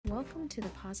welcome to the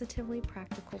Positively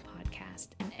Practical Podcast,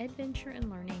 an adventure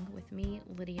in learning with me,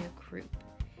 Lydia Krupp.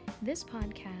 This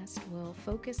podcast will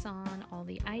focus on all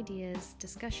the ideas,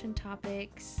 discussion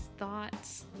topics,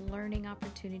 thoughts, learning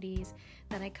opportunities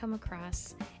that I come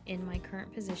across in my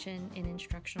current position in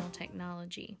instructional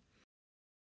technology.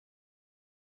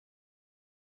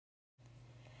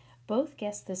 Both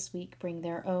guests this week bring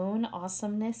their own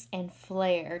awesomeness and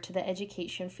flair to the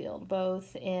education field,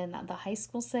 both in the high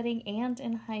school setting and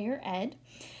in higher ed.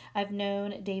 I've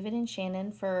known David and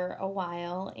Shannon for a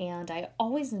while, and I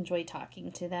always enjoy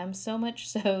talking to them, so much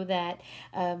so that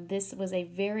this was a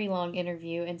very long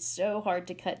interview and so hard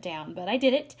to cut down, but I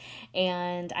did it,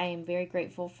 and I am very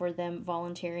grateful for them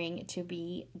volunteering to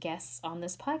be guests on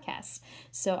this podcast.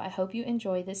 So I hope you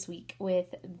enjoy this week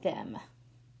with them.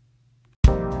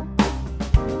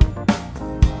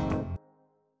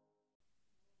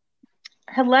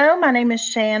 Hello, my name is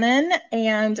Shannon,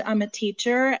 and I'm a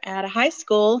teacher at a high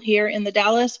school here in the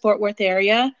Dallas-Fort Worth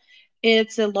area.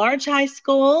 It's a large high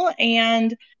school,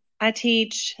 and I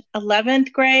teach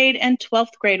 11th grade and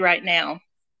 12th grade right now.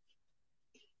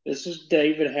 This is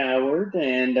David Howard,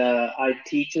 and I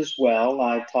teach as well.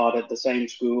 I taught at the same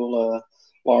school, a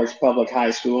large public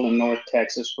high school in North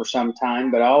Texas for some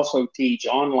time, but I also teach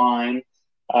online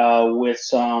with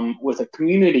a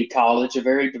community college, a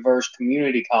very diverse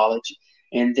community college.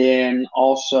 And then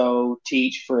also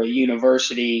teach for a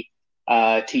university,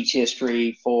 teach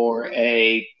history for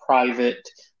a private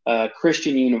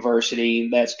Christian university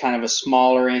that's kind of a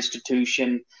smaller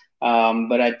institution.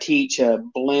 But I teach a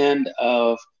blend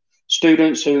of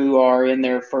students who are in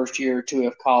their first year or two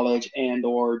of college and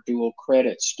or dual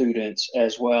credit students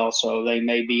as well. So they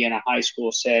may be in a high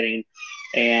school setting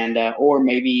and or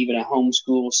maybe even a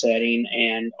homeschool setting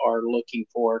and are looking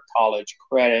for college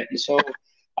credit. And so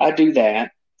I do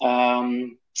that.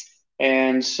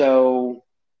 And so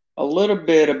a little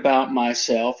bit about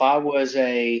myself. I was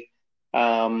a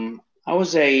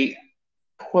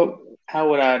quote, how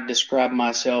would I describe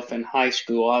myself in high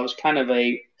school? I was kind of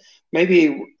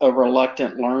maybe a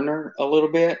reluctant learner a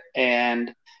little bit,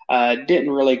 and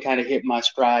didn't really kind of hit my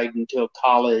stride until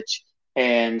college.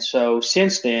 And so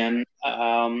since then,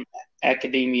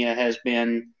 academia has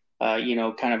been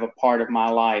kind of a part of my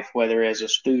life, whether as a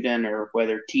student or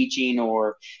whether teaching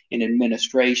or in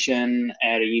administration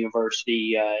at a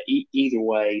university, either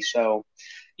way. So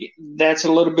that's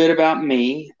a little bit about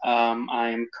me. I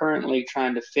am currently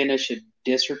trying to finish a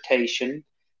dissertation,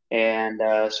 and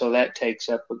so that takes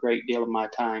up a great deal of my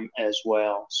time as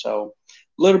well. So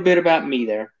a little bit about me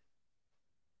there.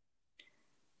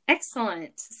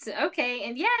 Excellent. So, okay.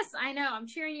 And yes, I know. I'm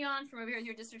cheering you on from over here with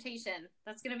your dissertation.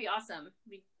 That's going to be awesome.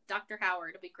 Dr.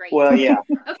 Howard. It'll be great. Well, yeah.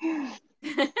 Okay.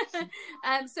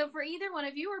 So for either one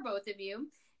of you or both of you,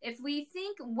 if we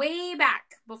think way back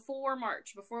before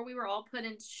March, before we were all put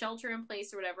in shelter in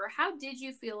place or whatever, how did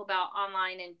you feel about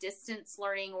online and distance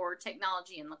learning or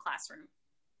technology in the classroom?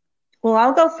 Well,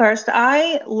 I'll go first.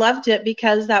 I loved it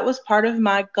because that was part of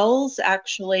my goals,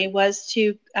 actually, was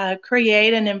to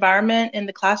create an environment in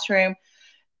the classroom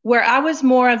where I was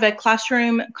more of a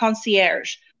classroom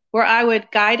concierge, where I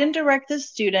would guide and direct the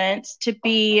students to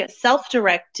be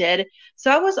self-directed.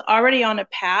 So I was already on a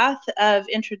path of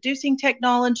introducing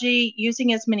technology,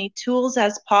 using as many tools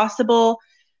as possible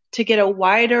to get a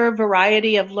wider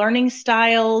variety of learning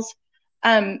styles.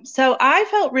 So I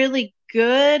felt really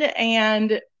good,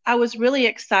 and I was really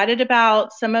excited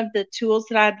about some of the tools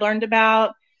that I'd learned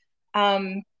about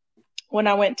when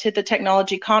I went to the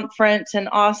technology conference in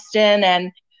Austin,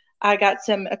 and I got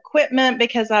some equipment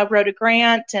because I wrote a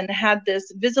grant and had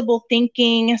this visible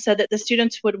thinking so that the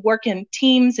students would work in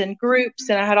teams and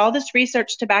groups, and I had all this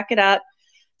research to back it up.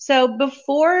 So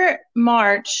before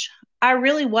March, I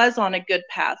really was on a good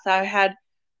path. I had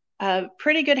a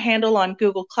pretty good handle on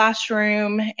Google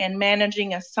Classroom and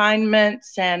managing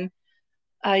assignments and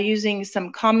using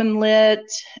some Common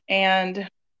Lit and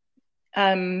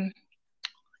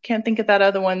can't think of that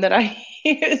other one that I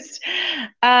used.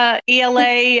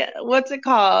 ELA, what's it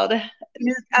called?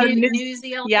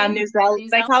 Newsela. Yeah, Newsela.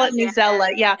 They call it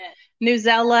Newsela. Yeah,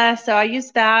 Newsela. So I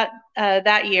used that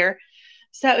that year.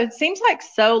 So it seems like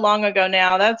so long ago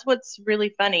now. That's what's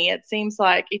really funny. It seems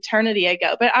like eternity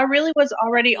ago. But I really was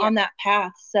already on that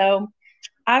path. So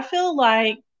I feel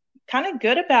like kind of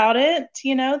good about it,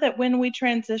 that when we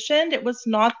transitioned, it was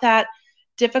not that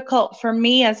difficult for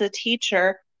me as a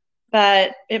teacher,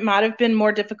 but it might have been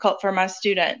more difficult for my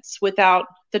students without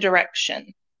the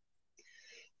direction.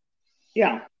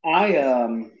 Yeah,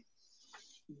 I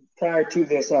prior to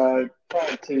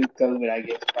COVID, I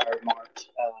guess prior to March,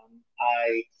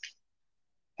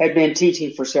 I had been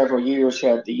teaching for several years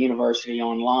at the university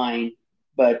online,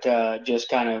 but just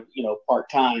kind of, part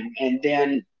time.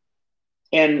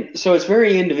 And so it's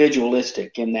very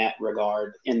individualistic in that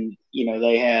regard. And,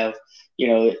 they have,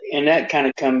 and that kind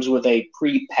of comes with a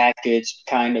pre-packaged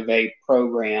kind of a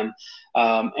program.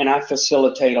 And I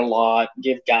facilitate a lot,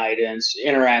 give guidance,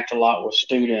 interact a lot with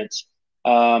students,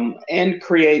 and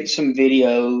create some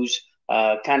videos,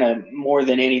 kind of more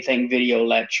than anything, video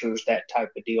lectures, that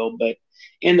type of deal. But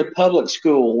in the public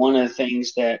school, one of the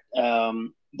things that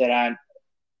I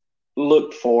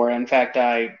looked for, in fact,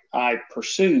 I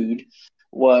pursued,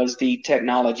 was the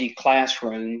technology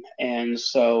classroom. And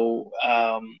so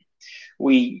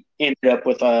we ended up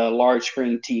with a large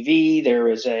screen TV. There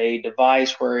was a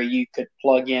device where you could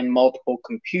plug in multiple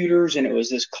computers, and it was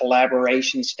this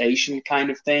collaboration station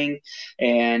kind of thing.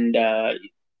 And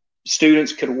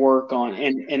students could work on,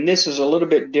 and this is a little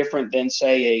bit different than,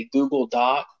 say, a Google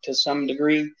Doc to some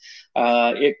degree.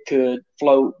 It could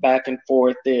float back and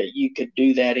forth. You could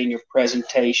do that in your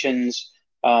presentations,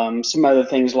 some other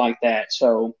things like that.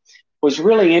 So was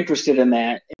really interested in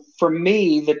that. For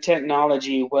me, the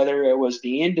technology, whether it was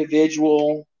the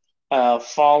individual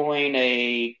following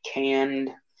a canned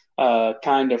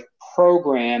kind of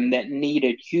program that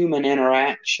needed human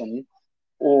interaction,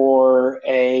 or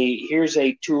here's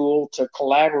a tool to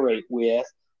collaborate with,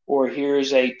 or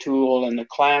here's a tool in the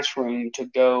classroom to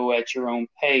go at your own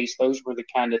pace. Those were the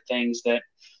kind of things that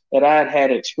I'd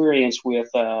had experience with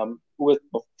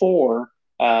before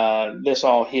this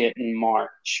all hit in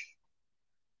March.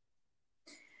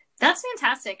 That's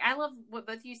fantastic. I love what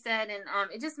both of you said, and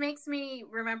it just makes me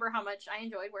remember how much I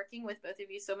enjoyed working with both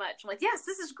of you so much. I'm like, yes,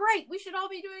 this is great. We should all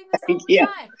be doing this all the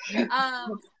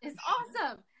time. It's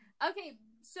awesome. Okay,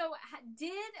 so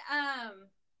did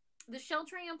the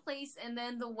sheltering in place and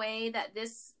then the way that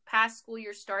this past school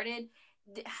year started,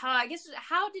 how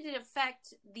did it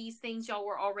affect these things y'all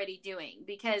were already doing?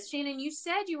 Because Shannon, you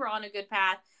said you were on a good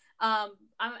path.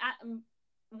 I'm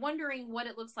wondering what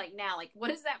it looks like now. Like, what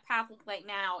does that path look like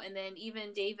now? And then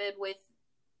even David, with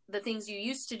the things you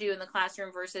used to do in the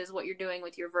classroom versus what you're doing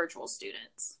with your virtual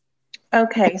students.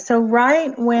 Okay, so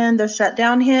right when the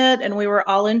shutdown hit and we were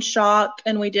all in shock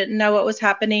and we didn't know what was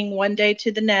happening one day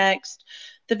to the next,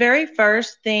 the very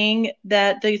first thing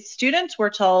that the students were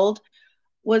told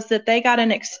was that they got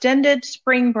an extended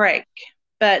spring break.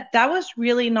 But that was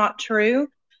really not true,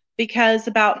 because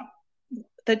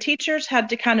the teachers had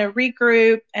to kind of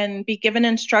regroup and be given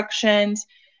instructions.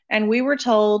 And we were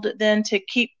told then to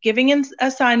keep giving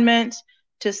assignments,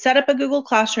 to set up a Google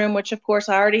Classroom, which of course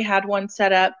I already had one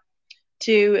set up,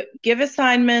 to give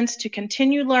assignments, to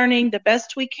continue learning the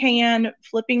best we can,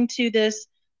 flipping to this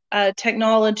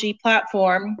technology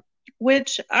platform,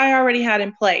 which I already had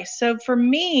in place. So for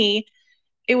me,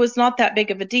 it was not that big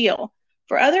of a deal.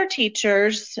 For other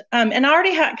teachers, and I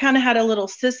already kind of had a little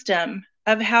system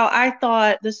of how I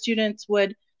thought the students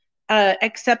would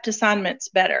accept assignments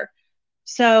better.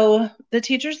 So the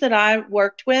teachers that I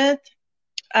worked with,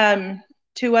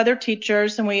 two other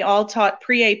teachers, and we all taught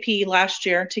pre-AP last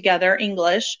year together,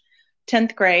 English,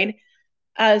 10th grade,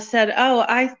 said,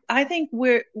 I think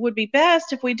would be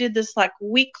best if we did this like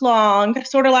week-long,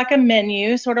 sort of like a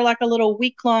menu, sort of like a little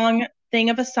week-long thing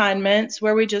of assignments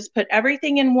where we just put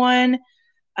everything in one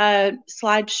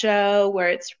slideshow, where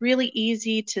it's really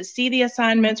easy to see the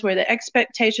assignments, where the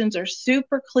expectations are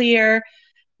super clear,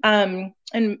 and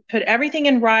put everything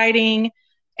in writing,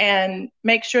 and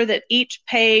make sure that each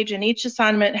page and each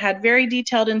assignment had very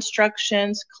detailed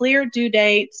instructions, clear due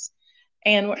dates.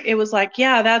 And it was like,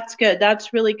 yeah, that's good.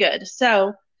 That's really good.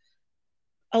 So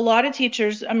a lot of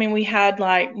teachers, we had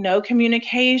like no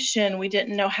communication. We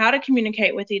didn't know how to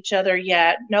communicate with each other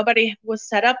yet. Nobody was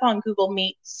set up on Google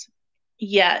Meets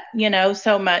yet,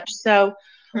 so much. So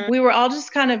we were all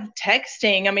just kind of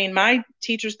texting. My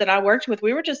teachers that I worked with,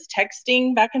 we were just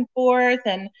texting back and forth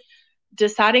and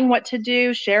deciding what to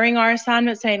do, sharing our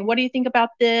assignment, saying, what do you think about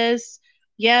this?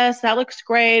 Yes, that looks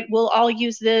great. We'll all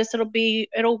use this.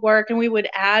 It'll work. And we would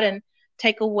add and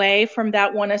take away from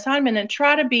that one assignment and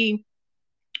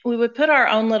we would put our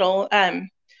own little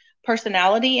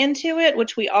personality into it,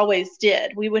 which we always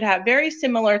did. We would have very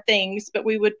similar things, but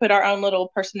we would put our own little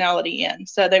personality in.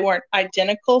 So they weren't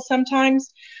identical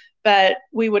sometimes, but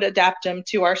we would adapt them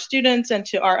to our students and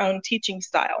to our own teaching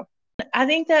style. I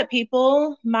think that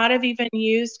people might have even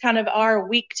used kind of our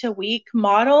week-to-week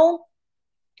model,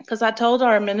 because I told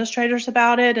our administrators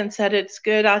about it and said it's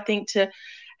good, I think, to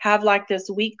have like this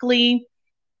weekly,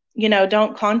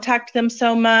 don't contact them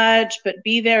so much, but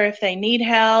be there if they need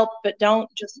help, but don't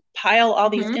just pile all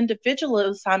these individual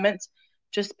assignments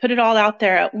just put it all out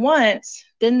there at once,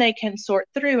 then they can sort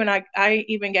through. And I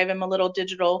even gave them a little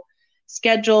digital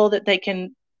schedule that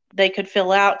they could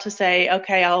fill out to say,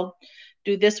 okay, I'll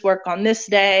do this work on this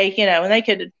day, and they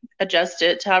could adjust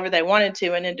it to however they wanted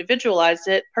to and individualize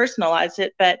it, personalize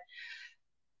it. But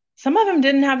some of them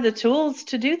didn't have the tools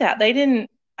to do that.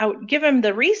 I would give them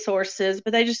the resources,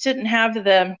 but they just didn't have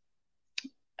the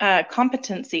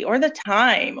competency or the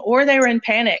time, or they were in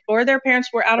panic, or their parents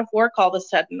were out of work all of a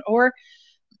sudden, or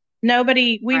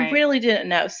we really didn't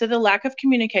know. So the lack of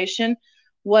communication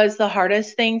was the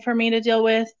hardest thing for me to deal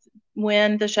with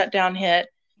when the shutdown hit.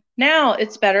 Now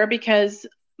it's better because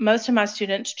most of my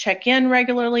students check in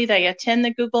regularly. They attend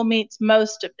the Google Meets,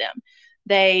 most of them.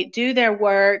 They do their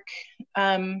work.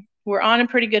 We're on a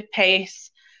pretty good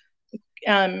pace.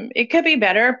 It could be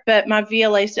better, but my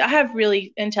VLA, I have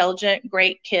really intelligent,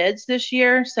 great kids this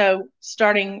year. So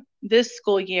starting this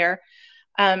school year,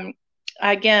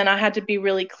 again, I had to be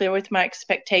really clear with my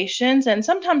expectations. And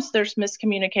sometimes there's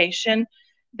miscommunication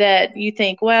that you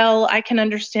think, well, I can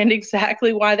understand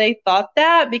exactly why they thought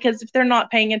that, because if they're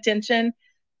not paying attention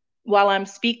while I'm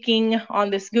speaking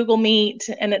on this Google Meet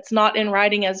and it's not in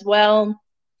writing as well,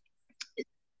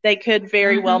 they could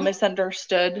very well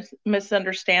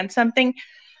misunderstand something.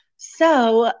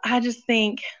 So I just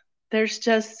think there's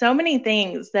just so many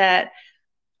things that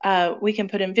we can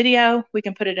put in video, we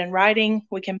can put it in writing,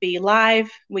 we can be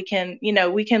live, we can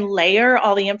layer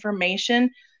all the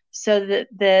information so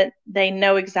that they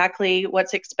know exactly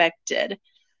what's expected.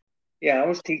 Yeah, I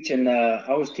was teaching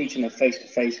a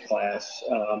face-to-face class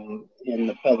in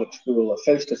the public school, a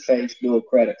face-to-face dual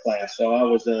credit class. So I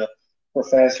was a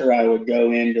professor. I would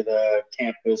go into the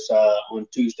campus on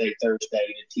Tuesday, Thursday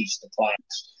to teach the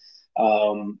class.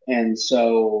 And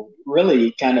so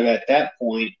really kind of at that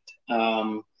point,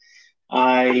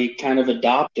 I kind of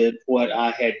adopted what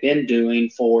I had been doing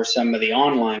for some of the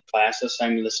online classes,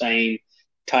 some of the same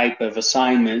type of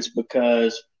assignments,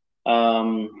 because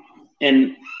and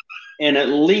at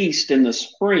least in the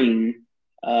spring,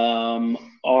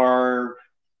 our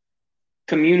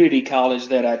community college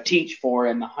that I teach for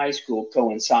in the high school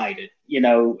coincided,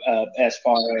 as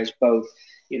far as both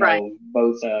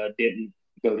didn't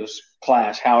go to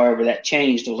class. However, that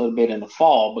changed a little bit in the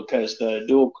fall because the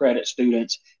dual credit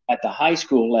students at the high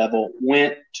school level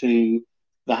went to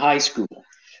the high school,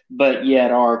 but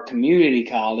yet our community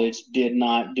college did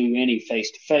not do any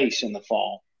face-to-face in the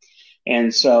fall.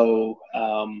 And so,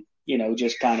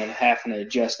 just kind of having to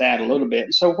adjust that a little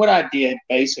bit. So what I did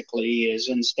basically is,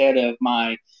 instead of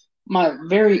my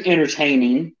very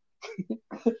entertaining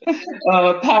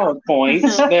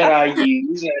PowerPoints that I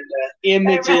use and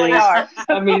images, really are.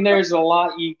 I mean, there's a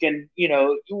lot you can,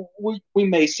 we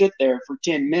may sit there for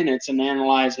 10 minutes and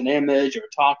analyze an image or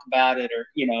talk about it, or,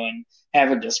 and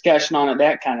have a discussion on it,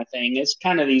 that kind of thing. It's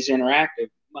kind of these interactive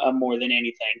more than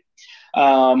anything.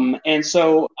 And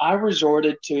so I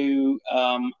resorted to,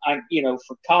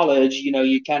 for college,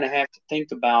 you kind of have to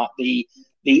think about the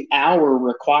hour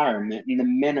requirement and the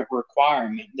minute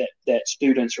requirement that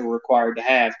students are required to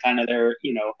have, kind of their,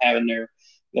 having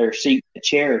their seat in the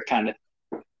chair kind of.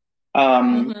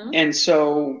 And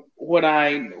so what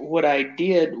I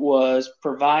did was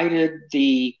provided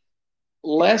the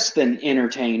less than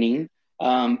entertaining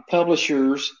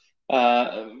publishers,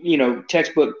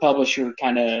 textbook publisher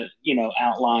kind of,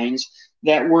 outlines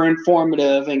that were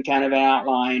informative and kind of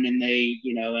outline, and they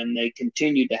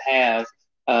continued to have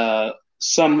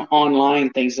some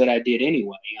online things that I did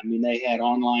anyway. I mean, they had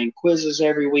online quizzes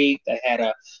every week. They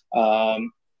had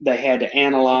to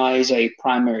analyze a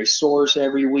primary source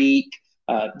every week.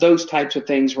 Those types of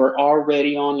things were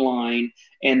already online,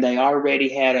 and they already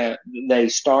they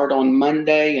start on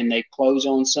Monday and they close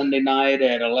on Sunday night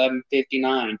at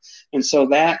 11:59. And so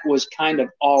that was kind of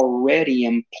already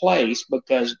in place,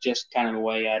 because just kind of the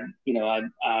way I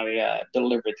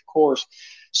delivered the course.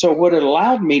 So what it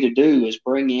allowed me to do is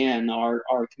bring in our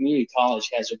community college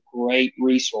has a great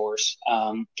resource,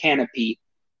 Canopy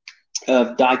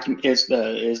of document is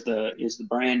the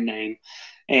brand name.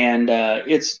 And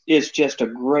it's just a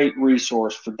great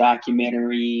resource for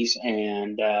documentaries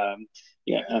and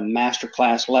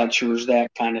masterclass lectures,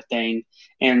 that kind of thing.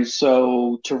 And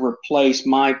so to replace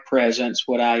my presence,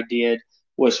 what I did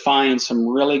was find some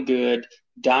really good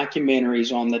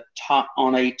documentaries on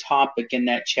a topic in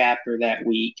that chapter that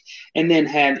week, and then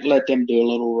let them do a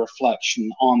little reflection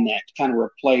on that to kind of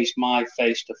replace my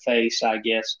face-to-face, I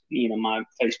guess, my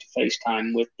face-to-face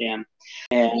time with them.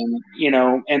 And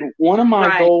and one of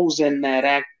my goals in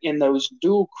those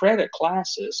dual credit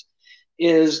classes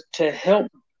is to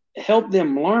help help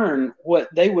them learn what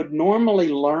they would normally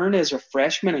learn as a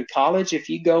freshman in college. If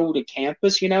you go to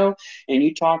campus, and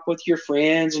you talk with your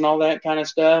friends and all that kind of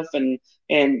stuff, and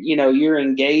you're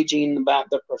engaging about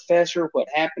the professor, what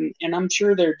happened, and I'm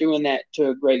sure they're doing that to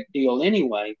a great deal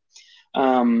anyway.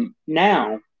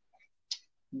 Now,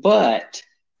 but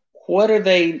what are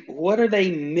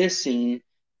they missing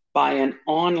by an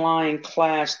online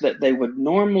class that they would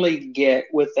normally get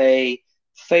with a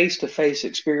face-to-face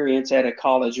experience at a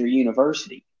college or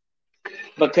university?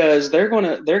 Because they're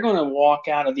gonna walk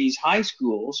out of these high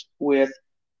schools with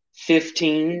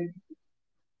 15,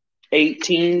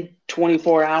 18,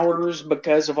 24 hours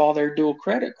because of all their dual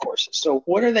credit courses. So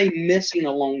what are they missing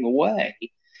along the way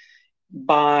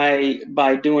by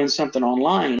doing something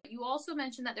online? You also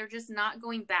mentioned that they're just not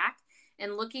going back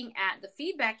and looking at the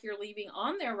feedback you're leaving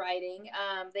on their writing.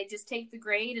 They just take the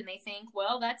grade and they think,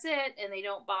 well, that's it, and they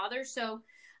don't bother. So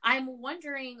I'm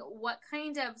wondering what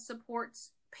kind of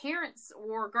supports parents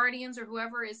or guardians or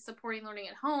whoever is supporting learning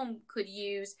at home could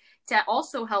use to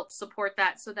also help support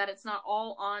that, so that it's not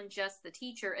all on just the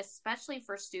teacher, especially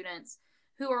for students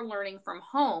who are learning from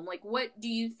home. Like, what do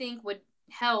you think would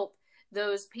help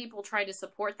those people try to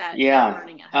support that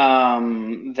learning at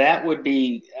home? That would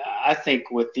be, I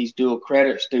think, with these dual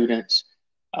credit students,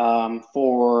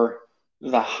 for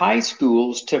the high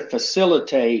schools to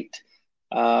facilitate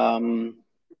the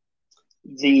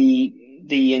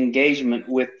engagement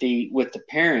with the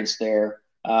parents there,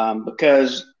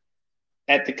 because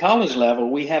at the college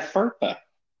level we have FERPA,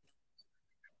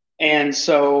 and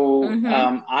so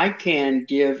I can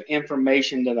give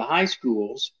information to the high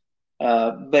schools.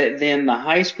 But then the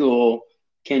high school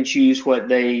can choose what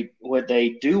they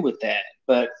do with that.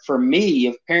 But for me,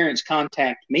 if parents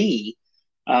contact me,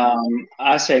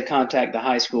 I say contact the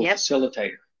high school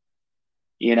facilitator.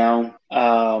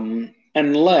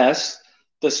 Unless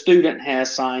the student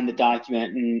has signed the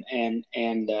document and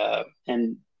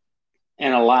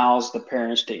allows the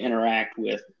parents to interact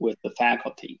with the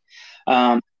faculty.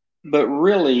 But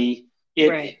really,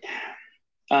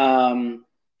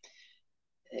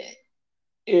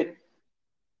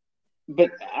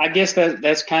 but I guess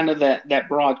that's kind of that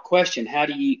broad question. How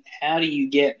do you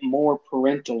get more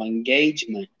parental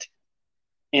engagement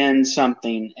in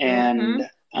something? And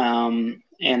I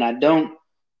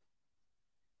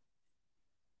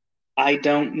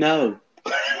don't know.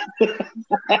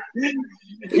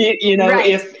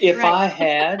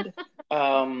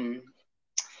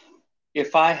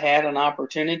 If I had an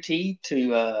opportunity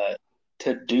to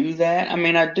do that, I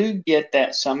mean, I do get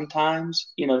that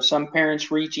sometimes, some parents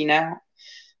reaching out,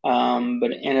 and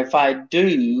if I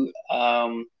do,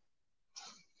 I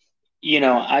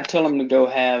tell them to go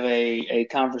have a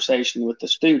conversation with the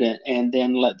student, and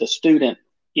then let the student,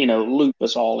 loop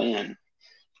us all in,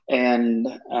 and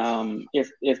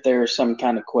if there's some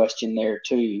kind of question there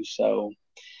too. So,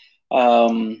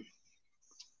 but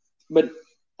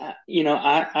I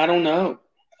don't know.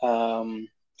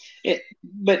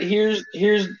 But here's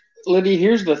Lydia,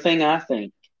 here's the thing. I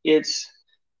think it's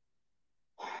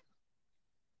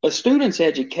a student's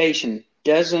education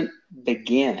doesn't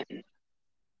begin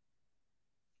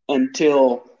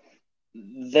until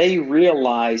they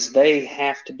realize they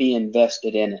have to be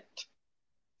invested in it.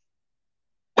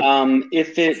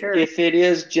 If it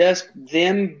is just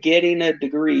them getting a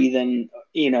degree, then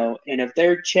and if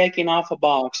they're checking off a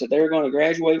box that they're going to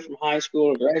graduate from high school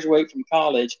or graduate from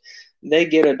college, they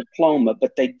get a diploma,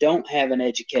 but they don't have an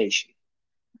education.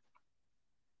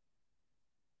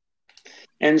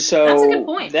 And so that's a good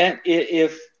point.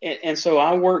 So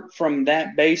I work from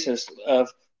that basis of,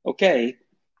 okay,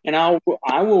 and I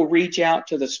will reach out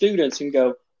to the students and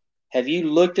go, have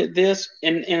you looked at this?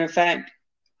 And in fact,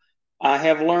 I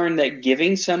have learned that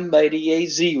giving somebody a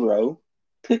 0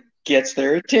 gets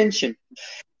their attention.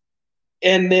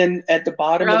 And then at the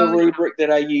bottom of the rubric that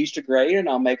I use to grade, and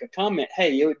I'll make a comment,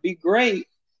 hey, it would be great,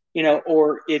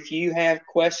 or if you have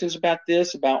questions about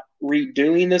this, about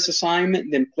redoing this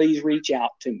assignment, then please reach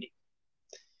out to me.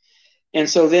 And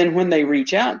so then when they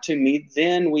reach out to me,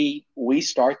 then we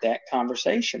start that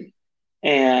conversation.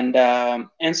 And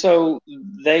so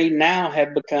they now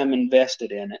have become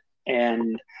invested in it.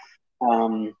 And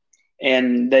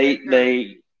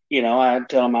they I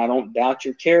tell them, I don't doubt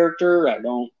your character. I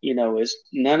don't, it's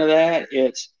none of that.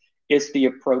 It's the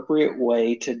appropriate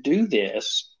way to do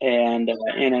this, and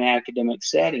in an academic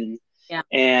setting. Yeah.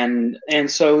 And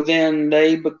so then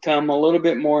they become a little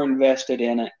bit more invested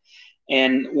in it.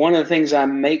 And one of the things I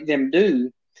make them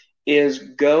do is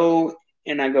go,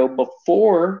 and I go,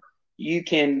 before you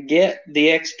can get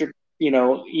the extra,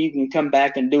 you can come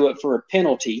back and do it for a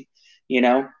penalty,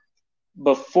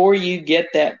 before you get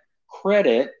that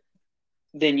credit,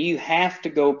 then you have to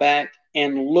go back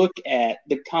and look at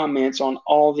the comments on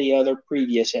all the other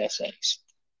previous essays.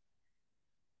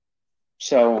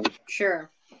 So, Sure.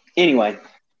 Anyway.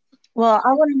 Well,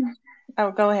 I want to.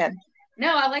 Oh, go ahead.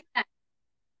 No, I like that.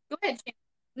 Go ahead,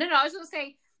 Shannon. No, I was going to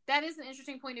say that is an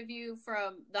interesting point of view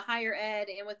from the higher ed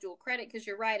and with dual credit, because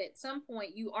you're right. At some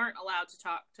point, you aren't allowed to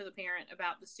talk to the parent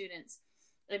about the student's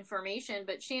information.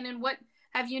 But Shannon, what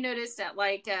have you noticed at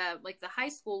like the high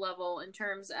school level in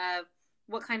terms of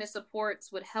what kind of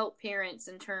supports would help parents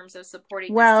in terms of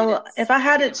supporting their students? If I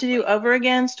had it to do over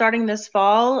again starting this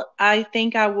fall, I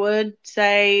think I would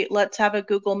say let's have a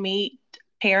Google Meet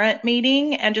parent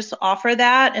meeting and just offer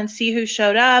that and see who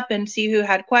showed up and see who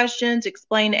had questions,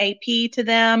 explain AP to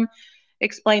them,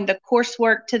 explain the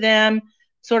coursework to them,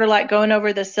 sort of like going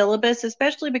over the syllabus,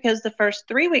 especially because the first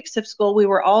 3 weeks of school we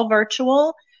were all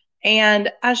virtual.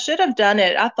 And I should have done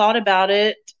it. I thought about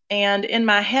it. And in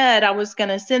my head, I was going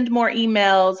to send more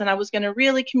emails and I was going to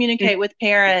really communicate with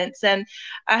parents. And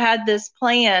I had this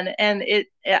plan. And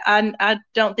I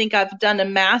don't think I've done a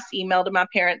mass email to my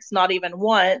parents, not even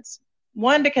once.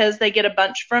 One, because they get a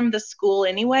bunch from the school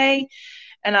anyway.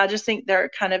 And I just think they're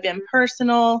kind of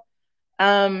impersonal.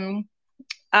 I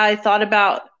thought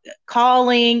about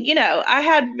calling. I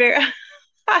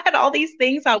had all these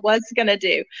things I was going to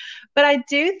do. But I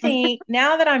do think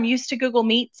now that I'm used to Google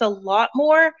Meets a lot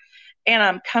more and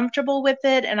I'm comfortable with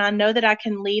it and I know that I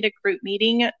can lead a group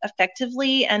meeting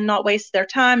effectively and not waste their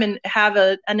time and have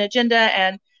an agenda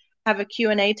and have a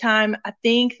Q&A time, I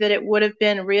think that it would have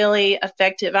been really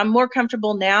effective. I'm more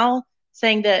comfortable now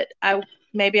saying that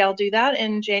maybe I'll do that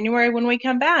in January when we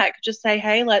come back. Just say,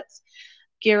 hey, let's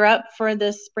gear up for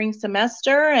this spring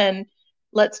semester and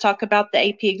let's talk about the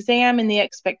AP exam and the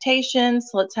expectations.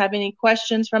 Let's have any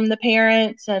questions from the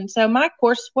parents. And so my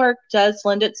coursework does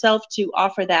lend itself to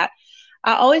offer that.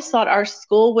 I always thought our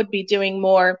school would be doing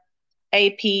more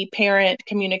AP parent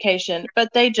communication,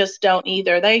 but they just don't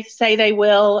either. They say they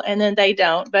will, and then they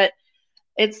don't. But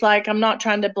it's like I'm not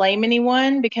trying to blame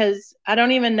anyone because I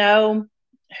don't even know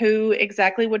who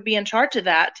exactly would be in charge of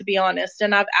that, to be honest.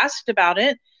 And I've asked about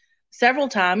it several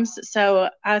times. So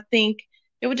I think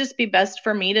it would just be best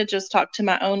for me to just talk to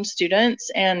my own students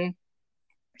and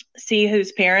see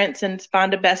who's parents and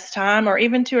find a best time, or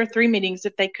even 2 or 3 meetings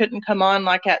if they couldn't come on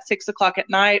like at 6:00 at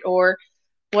night or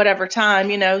whatever time,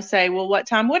 say, well, what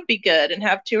time would be good, and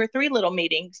have 2 or 3 little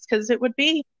meetings because it would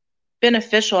be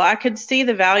beneficial. I could see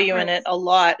the value in it a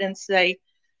lot and say,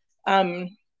 and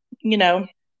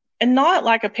not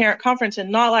like a parent conference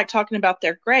and not like talking about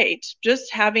their grades,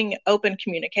 just having open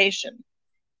communication.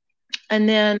 And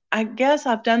then I guess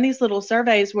I've done these little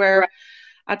surveys where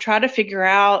I try to figure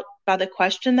out by the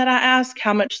question that I ask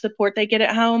how much support they get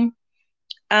at home.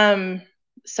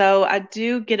 So I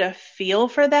do get a feel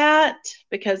for that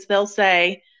because they'll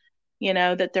say,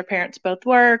 that their parents both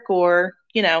work, or,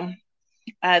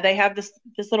 they have this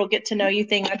little get to know you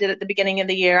thing I did at the beginning of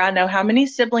the year. I know how many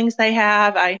siblings they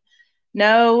have. I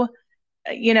know,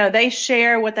 they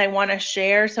share what they want to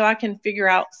share, so I can figure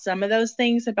out some of those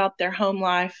things about their home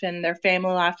life and their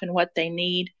family life and what they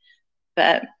need.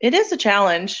 But it is a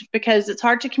challenge because it's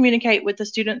hard to communicate with the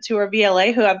students who are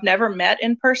VLA who I've never met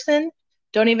in person,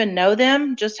 don't even know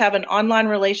them, just have an online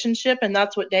relationship. And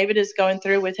that's what David is going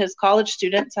through with his college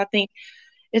students. I think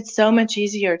it's so much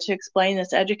easier to explain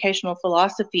this educational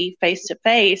philosophy face to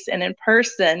face and in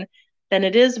person than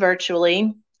it is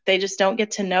virtually. They just don't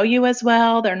get to know you as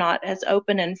well. They're not as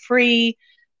open and free.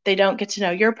 They don't get to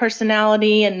know your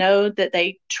personality and know that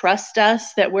they trust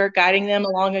us, that we're guiding them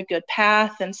along a good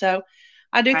path. And so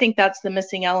I do think that's the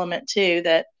missing element too,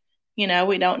 that,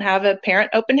 we don't have a parent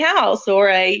open house or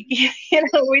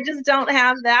we just don't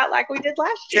have that like we did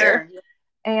last year.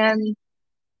 And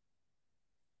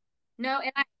no,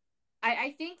 and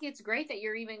I think it's great that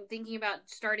you're even thinking about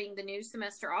starting the new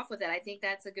semester off with it. I think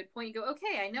that's a good point. You go,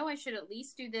 okay, I know I should at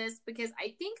least do this, because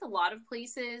I think a lot of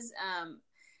places,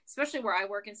 especially where I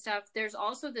work and stuff, there's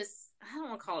also this, I don't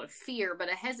want to call it a fear,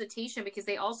 but a hesitation, because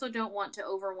they also don't want to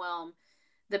overwhelm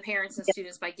the parents and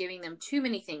students by giving them too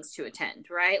many things to attend,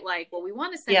 right? Like, well, we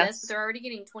want to send this, but they're already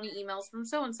getting 20 emails from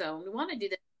so-and-so, and we want to do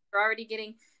this. They're already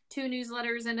getting 2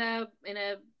 newsletters and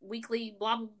a weekly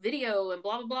blah video and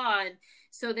blah, blah, blah. And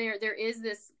so there is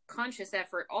this conscious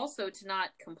effort also to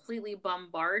not completely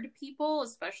bombard people,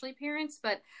 especially parents.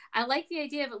 But I like the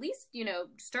idea of at least,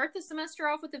 start the semester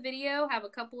off with a video, have a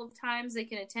couple of times they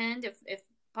can attend if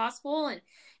possible, and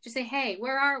just say, hey,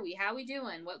 where are we? How are we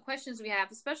doing? What questions do we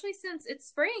have? Especially since it's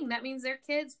spring. That means their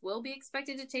kids will be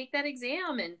expected to take that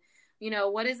exam, and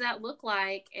what does that look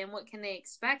like and what can they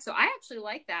expect? So I actually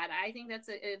like that. I think that's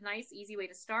a nice, easy way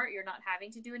to start. You're not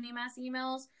having to do any mass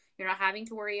emails. You're not having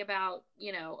to worry about,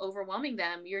 overwhelming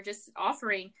them. You're just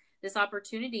offering this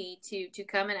opportunity to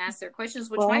come and ask their questions,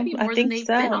 which might be more than they've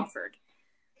been offered.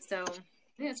 So I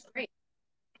think that's great.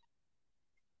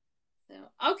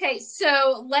 Okay,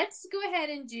 so let's go ahead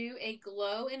and do a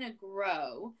glow and a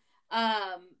grow.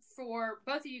 For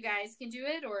both of you guys can do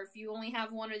it, or if you only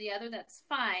have one or the other, that's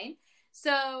fine.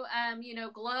 So,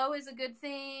 glow is a good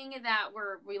thing that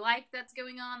we like that's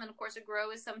going on. And of course, a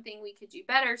grow is something we could do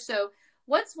better. So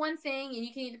what's one thing, and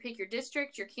you can either pick your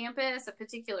district, your campus, a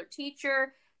particular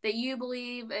teacher that you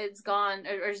believe is gone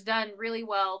or is done really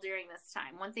well during this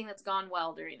time? One thing that's gone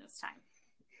well during this time.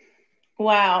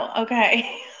 Wow.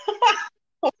 Okay.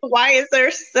 Why is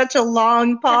there such a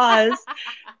long pause?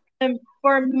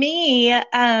 For me,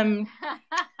 okay,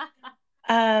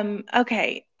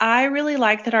 I really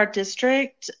like that our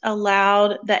district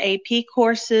allowed the AP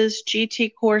courses,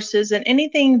 GT courses, and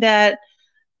anything that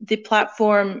the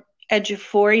platform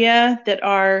Eduphoria that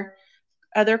our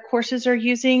other courses are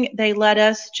using. They let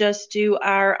us just do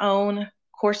our own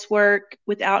coursework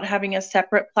without having a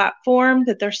separate platform,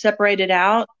 that they're separated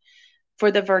out for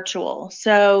the virtual.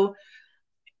 So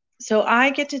I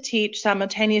get to teach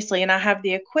simultaneously, and I have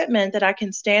the equipment that I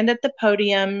can stand at the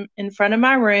podium in front of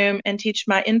my room and teach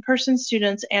my in-person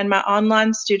students and my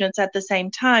online students at the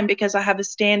same time, because I have a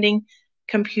standing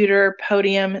computer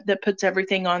podium that puts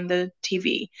everything on the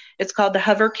TV. It's called the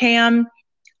Hover Cam.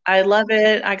 I love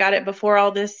it. I got it before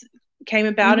all this came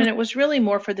about, and it was really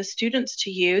more for the students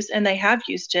to use, and they have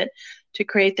used it to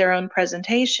create their own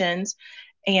presentations.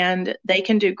 And they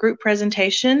can do group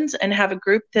presentations and have a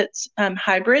group that's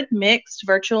hybrid, mixed,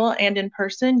 virtual, and in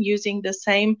person using the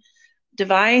same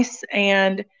device.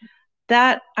 And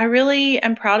that, I really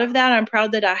am proud of that. I'm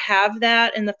proud that I have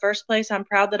that in the first place. I'm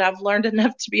proud that I've learned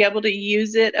enough to be able to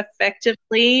use it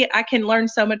effectively. I can learn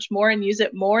so much more and use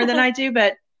it more than I do,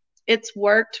 but it's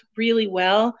worked really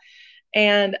well.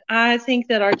 And I think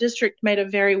that our district made a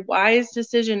very wise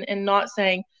decision in not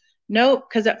saying, nope,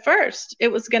 because at first it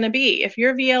was going to be, if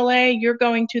you're VLA, you're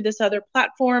going to this other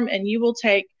platform and you will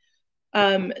take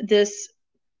this,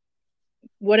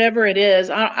 whatever it is.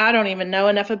 I don't even know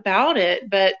enough about it,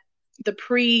 but the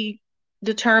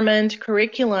predetermined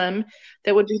curriculum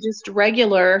that would be just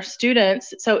regular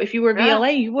students. So if you were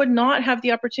VLA, you would not have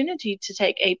the opportunity to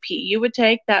take AP. You would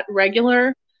take that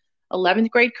regular 11th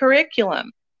grade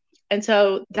curriculum. And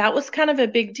so that was kind of a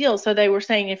big deal. So they were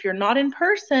saying, if you're not in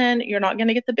person, you're not going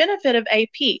to get the benefit of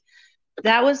AP.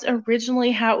 That was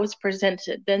originally how it was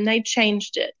presented. Then they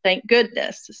changed it. Thank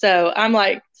goodness. So I'm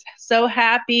like so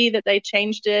happy that they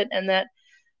changed it, and that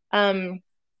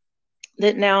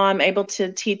that now I'm able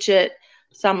to teach it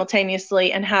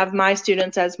simultaneously and have my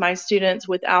students as my students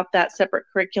without that separate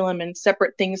curriculum and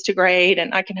separate things to grade.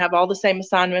 And I can have all the same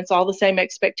assignments, all the same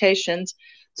expectations.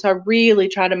 So I really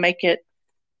try to make it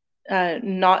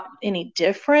not any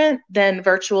different than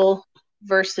virtual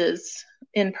versus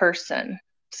in person.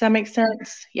 Does that make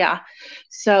sense? Yeah.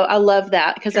 So I love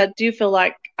that, because I do feel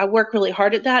like I work really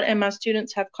hard at that, and my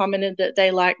students have commented that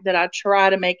they like that I try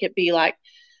to make it be like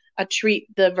I treat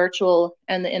the virtual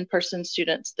and the in-person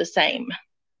students the same.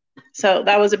 So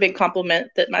that was a big compliment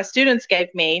that my students gave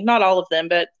me, not all of them,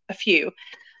 but a few,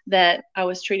 that I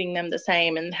was treating them the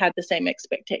same and had the same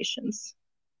expectations.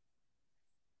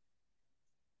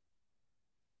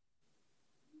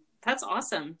 That's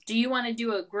awesome. Do you want to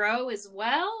do a grow as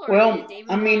well? Or well,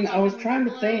 I mean, I was trying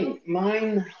to think.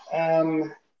 Mine,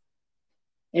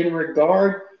 in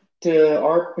regard to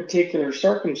our particular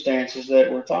circumstances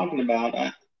that we're talking about,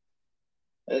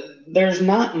 there's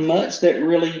not much that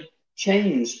really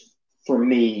changed for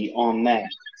me on that,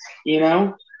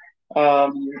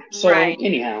 So right.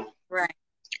 Anyhow. Right.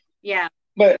 Yeah.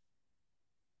 But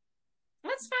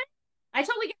that's fine. I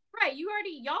totally get it. Right.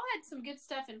 Y'all had some good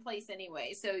stuff in place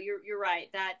anyway. So you're right.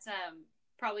 That's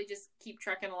probably just keep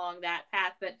trucking along that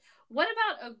path. But what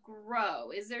about a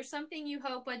grow? Is there something you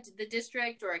hope the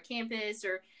district or a campus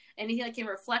or anything that can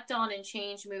reflect on and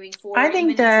change moving forward? I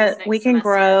think that we can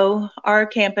grow our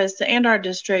campus and our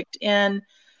district, and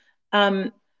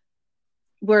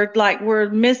we're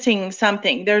missing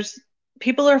something.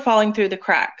 People are falling through the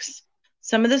cracks.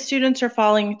 Some of the students are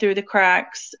falling through the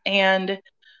cracks, and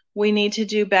we need to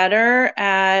do better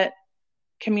at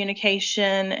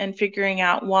communication and figuring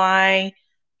out why.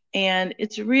 And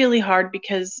it's really hard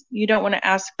because you don't want to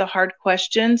ask the hard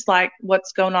questions like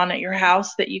what's going on at your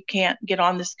house that you can't get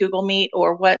on this Google Meet,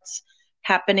 or what's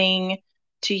happening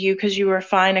to you because you were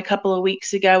fine a couple of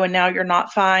weeks ago and now you're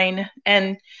not fine.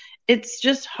 And it's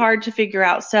just hard to figure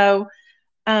out. So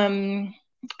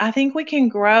I think we can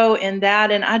grow in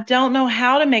that, and I don't know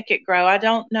how to make it grow. I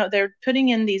don't know. They're putting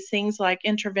in these things like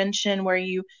intervention where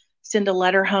you send a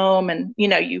letter home and,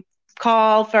 you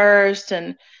call first,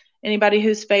 and anybody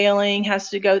who's failing has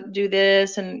to go do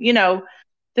this, and,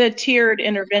 the tiered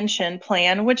intervention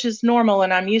plan, which is normal,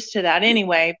 and I'm used to that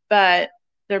anyway, but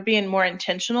they're being more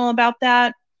intentional about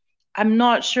that. I'm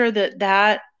not sure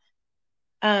that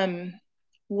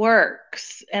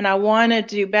works, and I want to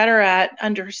do better at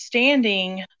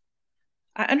understanding.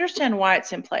 I understand why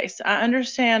it's in place. I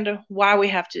understand why we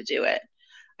have to do it.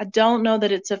 I don't know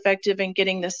that it's effective in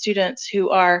getting the students who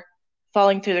are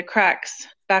falling through the cracks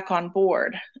back on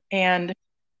board. And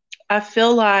I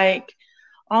feel like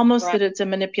almost that it's a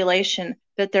manipulation,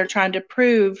 that they're trying to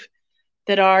prove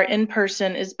that our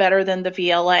in-person is better than the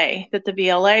VLA, that the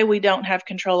VLA we don't have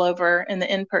control over in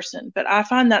the in-person. But I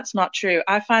find that's not true.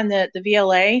 I find that the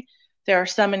VLA, there are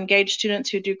some engaged students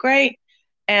who do great,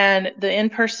 and the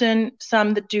in-person,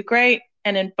 some that do great,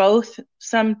 and in both,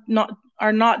 some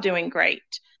are not doing great.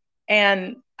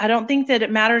 And I don't think that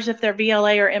it matters if they're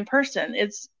VLA or in-person.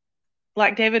 It's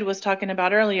like David was talking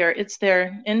about earlier, it's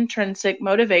their intrinsic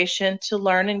motivation to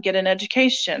learn and get an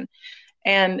education.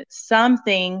 And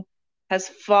something has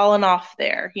fallen off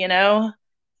there, and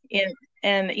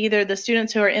either the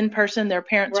students who are in person, their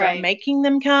parents are making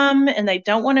them come and they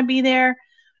don't want to be there.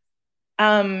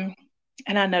 And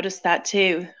I noticed that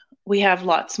too. We have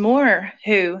lots more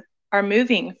who are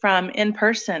moving from in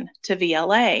person to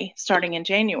VLA starting in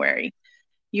January.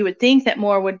 You would think that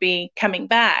more would be coming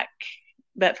back,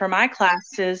 but for my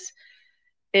classes,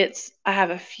 I have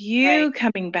a few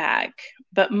coming back,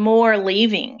 but more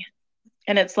leaving.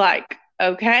 And it's like,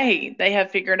 okay, they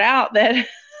have figured out that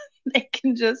they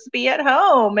can just be at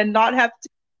home and not have to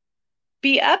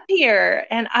be up here.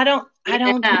 And I don't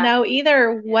know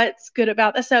either what's good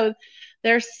about this. So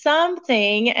there's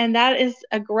something, and that is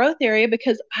a growth area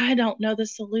because I don't know the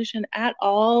solution at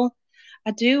all.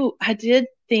 I did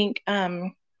think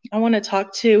I want to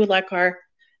talk to like our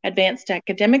advanced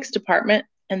academics department,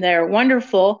 and they're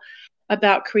wonderful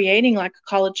about creating like a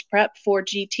college prep for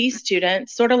GT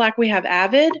students, sort of like we have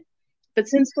AVID. But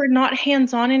since we're not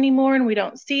hands-on anymore and we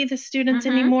don't see the students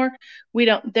anymore,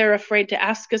 they're afraid to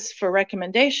ask us for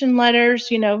recommendation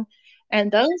letters, and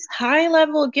those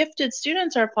high-level gifted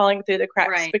students are falling through the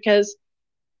cracks because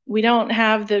we don't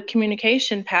have the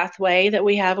communication pathway that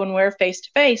we have when we're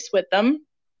face-to-face with them,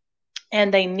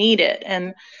 and they need it.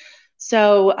 And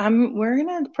so we're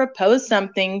going to propose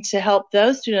something to help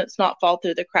those students not fall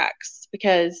through the cracks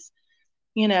because,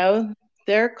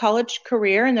 their college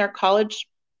career and their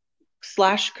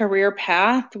college/career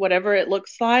path, whatever it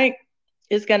looks like,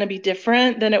 is going to be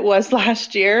different than it was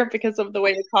last year because of the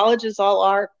way the colleges all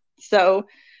are. So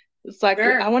it's like,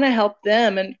 I want to help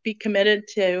them and be committed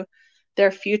to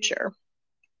their future.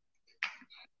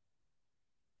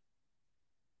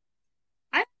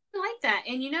 I like that.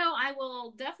 And, I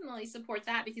will definitely support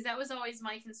that because that was always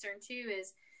my concern too,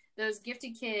 is those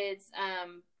gifted kids.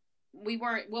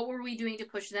 What were we doing to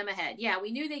push them ahead? Yeah,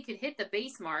 we knew they could hit the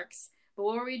base marks, but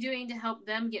what were we doing to help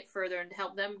them get further and to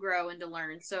help them grow and to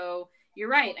learn? So you're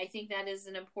right. I think that is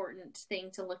an important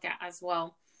thing to look at as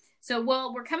well. So,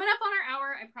 we're coming up on our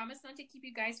hour. I promise not to keep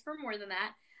you guys for more than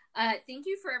that. Thank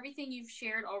you for everything you've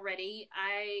shared already.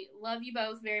 I love you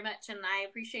both very much, and I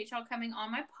appreciate y'all coming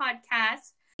on my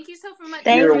podcast. Thank you so much.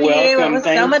 You're welcome. It was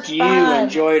Thank so much you. fun.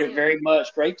 Enjoyed it very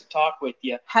much. Great to talk with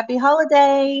you. Happy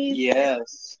holidays.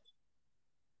 Yes.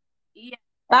 Yeah.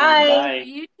 Bye. Bye.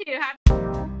 You too.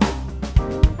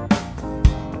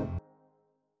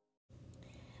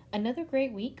 Another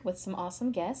great week with some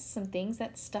awesome guests. Some things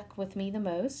that stuck with me the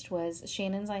most was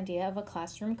Shannon's idea of a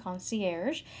classroom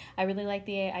concierge. I really like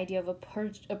the idea of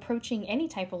approaching any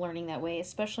type of learning that way,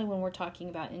 especially when we're talking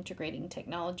about integrating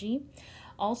technology.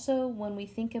 Also, when we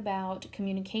think about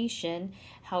communication,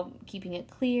 how keeping it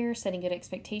clear, setting good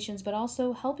expectations, but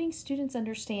also helping students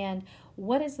understand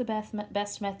what is the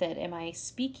best method. Am I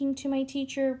speaking to my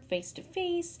teacher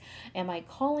face-to-face? Am I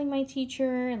calling my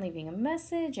teacher and leaving a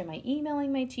message? Am I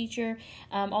emailing my teacher?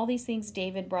 All these things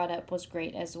David brought up was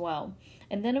great as well.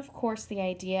 And then, of course, the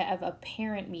idea of a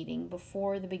parent meeting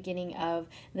before the beginning of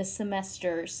the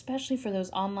semester, especially for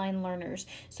those online learners,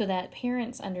 so that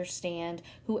parents understand,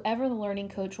 whoever the learning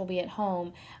coach will be at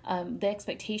home, the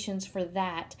expectations for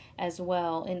that as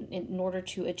well in order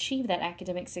to achieve that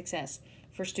academic success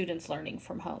for students learning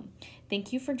from home.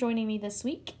 Thank you for joining me this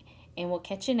week, and we'll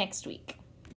catch you next week.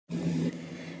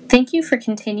 Thank you for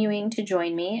continuing to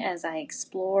join me as I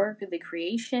explore the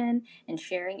creation and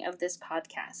sharing of this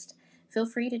podcast. Feel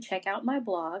free to check out my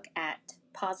blog at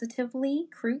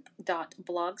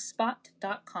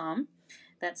positivelycroup.blogspot.com.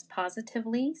 That's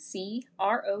positively,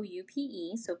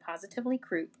 CROUPE, so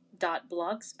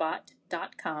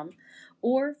positivelycroup.blogspot.com,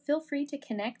 or feel free to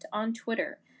connect on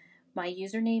Twitter. My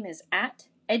username is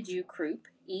 @educroup,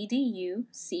 EDUCROUPE,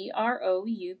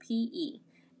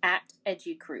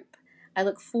 @educroup. I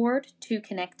look forward to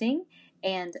connecting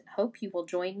and hope you will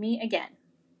join me again.